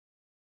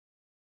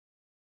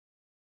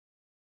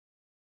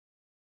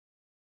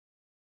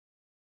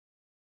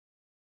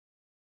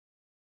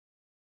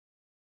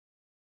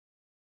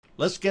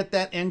let's get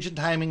that engine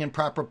timing in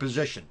proper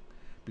position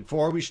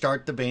before we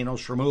start the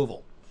VANOS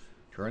removal.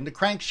 Turn the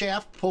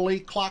crankshaft pulley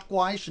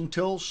clockwise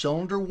until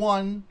cylinder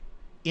 1,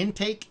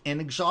 intake,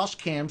 and exhaust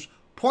cams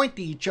point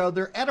to each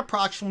other at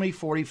approximately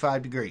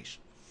 45 degrees.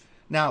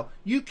 Now,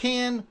 you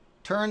can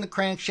turn the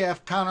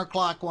crankshaft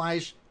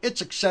counterclockwise. It's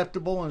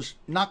acceptable and it's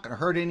not going to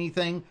hurt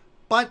anything,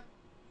 but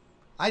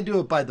I do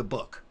it by the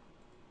book.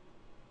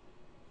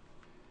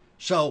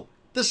 So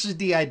this is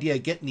the idea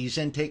of getting these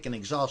intake and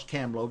exhaust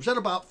cam lobes at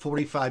about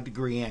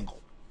 45-degree angle.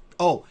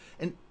 Oh,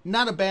 and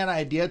not a bad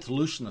idea to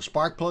loosen the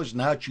spark plugs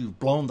now that you've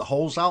blown the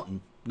holes out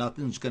and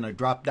nothing's going to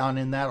drop down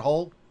in that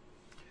hole.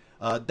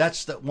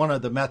 That's one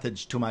of the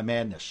methods to my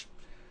madness.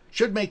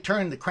 Should make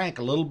turning the crank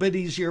a little bit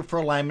easier for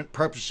alignment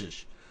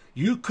purposes.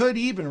 You could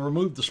even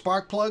remove the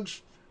spark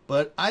plugs,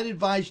 but I'd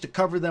advise to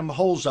cover them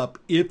holes up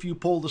if you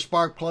pull the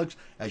spark plugs,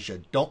 as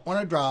you don't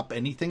want to drop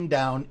anything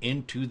down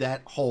into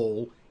that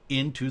hole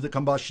into the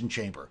combustion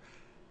chamber.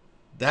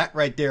 That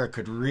right there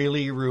could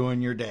really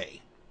ruin your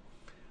day.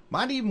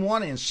 Might even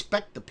want to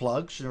inspect the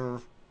plugs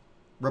or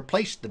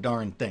replace the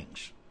darn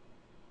things.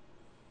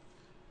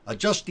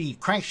 Adjust the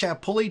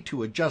crankshaft pulley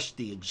to adjust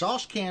the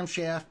exhaust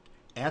camshaft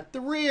at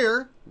the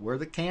rear, where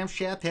the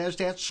camshaft has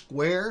that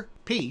square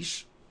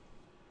piece,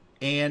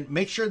 and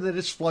make sure that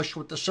it's flush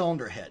with the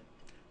cylinder head.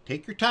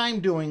 Take your time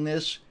doing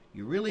this.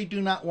 You really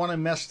do not want to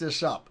mess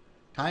this up.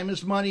 Time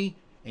is money,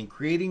 and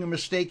creating a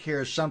mistake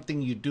here is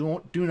something you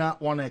do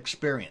not want to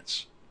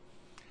experience.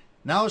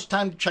 Now it's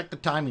time to check the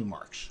timing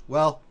marks.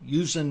 Well,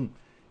 using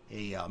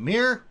a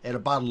mirror at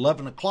about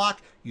 11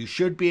 o'clock, you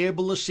should be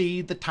able to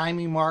see the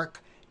timing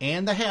mark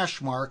and the hash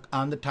mark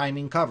on the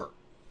timing cover.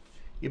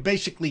 You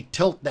basically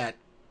tilt that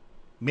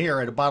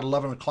mirror at about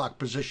 11 o'clock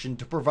position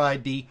to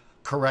provide the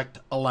correct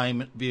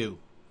alignment view.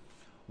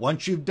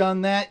 Once you've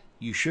done that,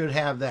 you should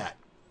have that.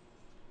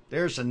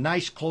 There's a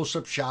nice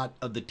close-up shot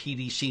of the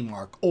TDC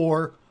mark,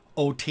 or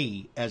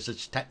OT as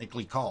it's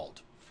technically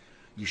called.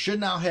 You should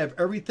now have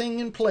everything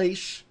in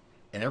place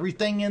and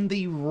everything in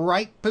the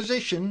right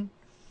position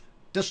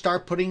to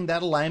start putting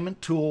that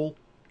alignment tool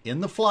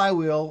in the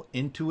flywheel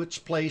into its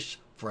place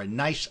for a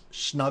nice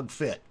snug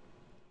fit.